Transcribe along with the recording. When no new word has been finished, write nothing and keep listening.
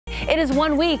It is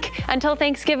 1 week until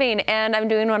Thanksgiving, and I'm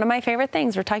doing one of my favorite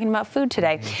things. We're talking about food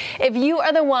today. If you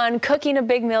are the one cooking a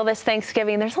big meal this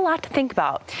Thanksgiving, there's a lot to think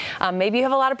about. Maybe you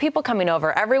have a lot of people coming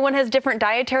over. Everyone has different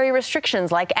dietary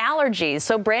restrictions like allergies.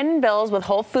 So Brandon Bills with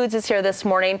Whole Foods is here this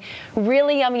morning.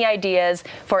 Really yummy ideas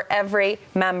for every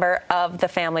member of the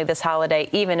family this holiday,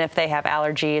 even if they have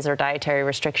allergies or dietary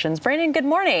restrictions. Brandon, good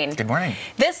morning. Good morning.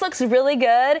 This looks really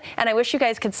good, and I wish you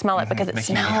guys could smell it because it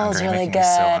smells really good.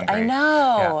 I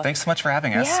know. Yeah, thanks so much for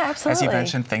having us. Yeah, absolutely. As you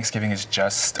mentioned, Thanksgiving is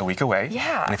just a week away.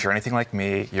 Yeah. And if you're anything like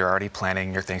me, you're already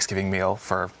planning your Thanksgiving meal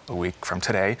for a week from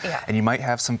today. Yeah. And you might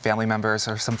have some family members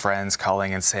or some friends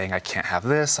calling and saying, I can't have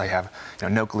this. I have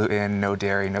no gluten, no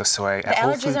dairy, no soy. The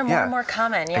allergies are more and more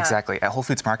common, yeah. Exactly. At Whole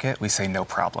Foods Market, we say no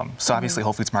problem. So obviously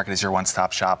Whole Foods Market is your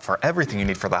one-stop shop for everything you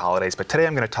need for the holidays. But today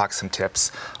I'm going to talk some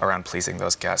tips around pleasing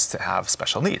those guests that have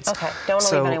special needs. Okay, don't want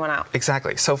to leave anyone out.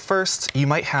 Exactly. So first, you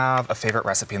might have a favorite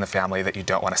recipe in the family that you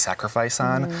don't want to sacrifice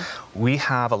on. We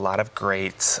have a lot of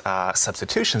great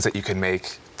substitutions that you can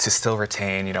make to still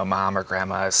retain, mom or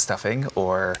grandma's stuffing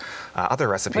or other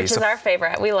recipes. Which is our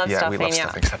favorite. We love stuffing. Yeah, we love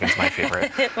stuffing. Stuffing's my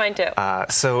favorite. Mine too.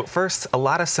 So first, a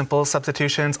lot of simple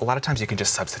substitutions. A lot of times you can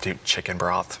just substitute chicken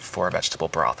broth for vegetable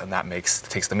broth, and that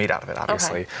takes the meat out of it,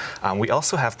 obviously. Okay. We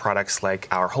also have products like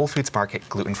our Whole Foods Market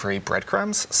gluten-free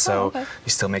breadcrumbs. So you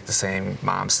still make the same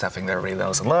mom stuffing that everybody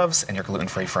knows and loves, and your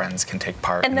gluten-free friends can take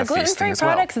part in the feasting as well. And the gluten-free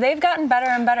products, they've gotten better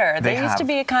and better. They used to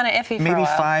be kind of iffy for a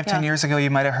while. Maybe 5-10 years ago,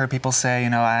 you might have heard people say,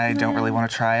 I don't really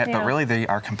want to try it, but really they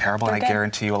are comparable, and I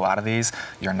guarantee you a lot of these,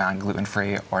 you're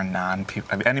non-gluten-free or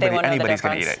anybody's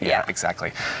going to eat it. Yeah,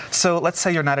 exactly. So let's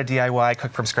say you're not a DIY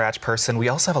cook from scratch person. We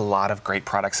also have a lot of great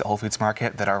products at Whole Foods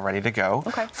Market that are ready to go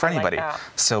for anybody.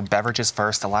 So beverages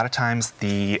first. A lot of times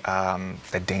the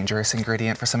dangerous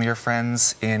ingredient for some of your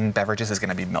friends in beverages is going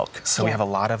to be milk. So we have a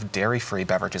lot of dairy-free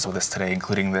beverages with us today,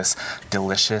 including this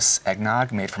delicious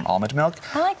eggnog made from almond milk.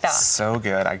 I like that. So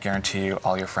good. I guarantee you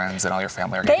all your friends and all your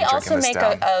family are going to be drinking this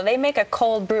down. They make a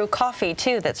cold brew coffee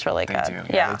too that's really good. They do.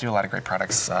 Yeah, they do a lot of great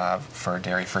products for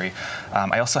dairy-free.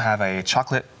 I also have a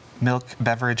chocolate milk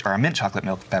beverage, or a mint chocolate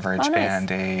milk beverage, and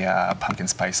a pumpkin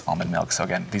spice almond milk. So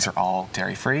again, these are all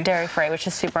dairy-free. Dairy-free, which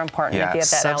is super important if you have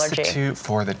that allergy. Substitute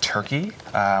for the turkey.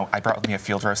 I brought with me a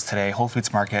field roast today. Whole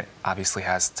Foods Market obviously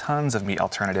has tons of meat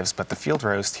alternatives, but the field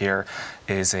roast here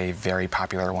is a very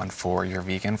popular one for your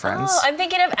vegan friends. Oh, I'm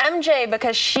thinking of MJ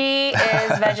because she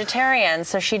is vegetarian,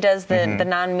 so she does the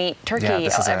non-meat turkey every year.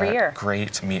 This is a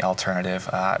great meat alternative.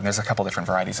 There's a couple different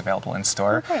varieties available in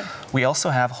store. We also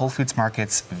have Whole Foods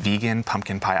Market's vegan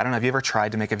pumpkin pie. I don't know, have you ever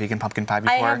tried to make a vegan pumpkin pie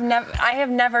before? I have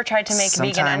never tried to make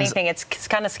vegan anything. It's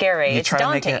kind of scary. It's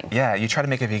daunting. You try to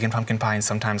make a vegan pumpkin pie, and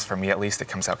sometimes, for me at least, it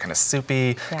comes out kind of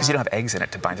soupy because you don't have eggs in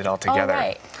it to bind it all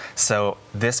together. So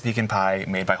this vegan pie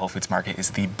made by Whole Foods Market is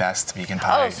the best vegan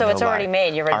pie. Oh, so it's already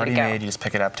made. You're ready to go. Already made. You just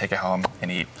pick it up, take it home, and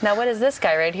eat. Now, what is this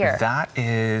guy right here? That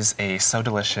is a So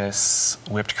Delicious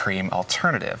whipped cream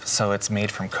alternative. So it's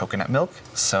made from coconut milk,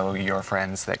 so your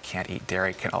friends that can't eat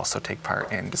dairy can also take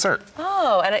part in dessert.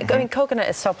 Oh, and I mean, coconut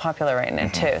is so popular right now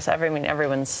too. So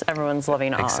everyone's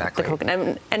loving the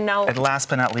coconut. And now, and last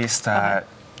but not least,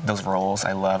 those rolls.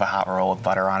 I love a hot roll with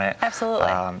butter on it.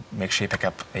 Absolutely. Make sure you pick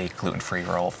up a gluten-free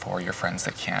roll for your friends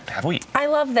that can't have wheat. I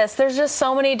love this. There's just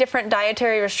so many different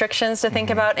dietary restrictions to think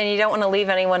about, and you don't want to leave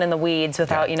anyone in the weeds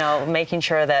without, making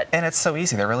sure that. And it's so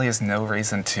easy. There really is no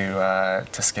reason to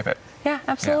skip it. Yeah,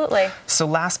 absolutely. Yeah. So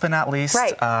last but not least,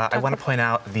 I want to point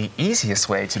out the easiest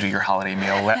way to do your holiday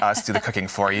meal. Let us do the cooking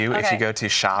for you. If you go to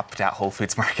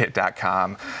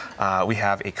shop.wholefoodsmarket.com, we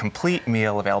have a complete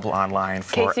meal available online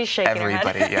for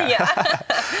everybody.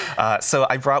 So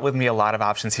I brought with me a lot of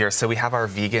options here. So we have our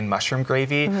vegan mushroom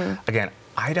gravy. Again,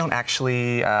 I don't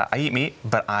actually, I eat meat,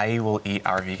 but I will eat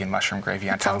our vegan mushroom gravy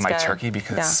on top of my turkey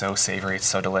because it's so savory, it's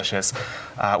so delicious.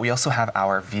 We also have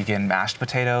our vegan mashed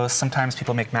potatoes. Sometimes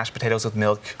people make mashed potatoes with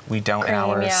milk. We don't in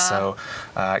ours, so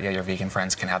your vegan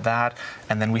friends can have that.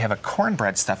 And then we have a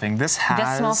cornbread stuffing. This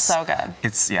smells so good.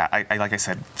 It's, like I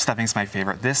said, stuffing's my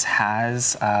favorite. This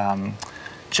has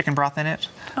chicken broth in it.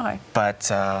 But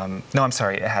no, I'm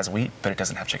sorry, it has wheat, but it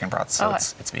doesn't have chicken broth, so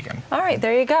it's vegan. All right,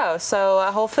 there you go. So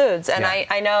Whole Foods, and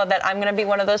I know that I'm going to be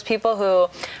one of those people who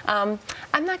I'm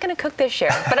not going to cook this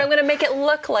year, but I'm going to make it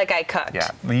look like I cooked.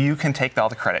 Yeah, you can take all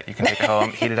the credit. You can take it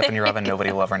home, heat it up in your oven.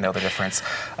 Nobody will ever know the difference.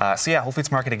 So yeah, Whole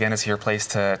Foods Market again is your place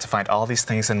to find all these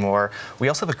things and more. We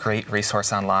also have a great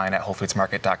resource online at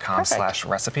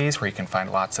wholefoodsmarket.com/recipes where you can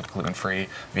find lots of gluten-free,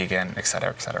 vegan, et cetera,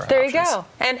 et cetera. There you go.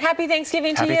 And happy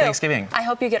Thanksgiving to you. Happy Thanksgiving. I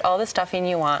hope you get all the stuffing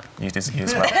you want. You as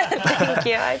well. Thank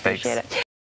you. I appreciate it.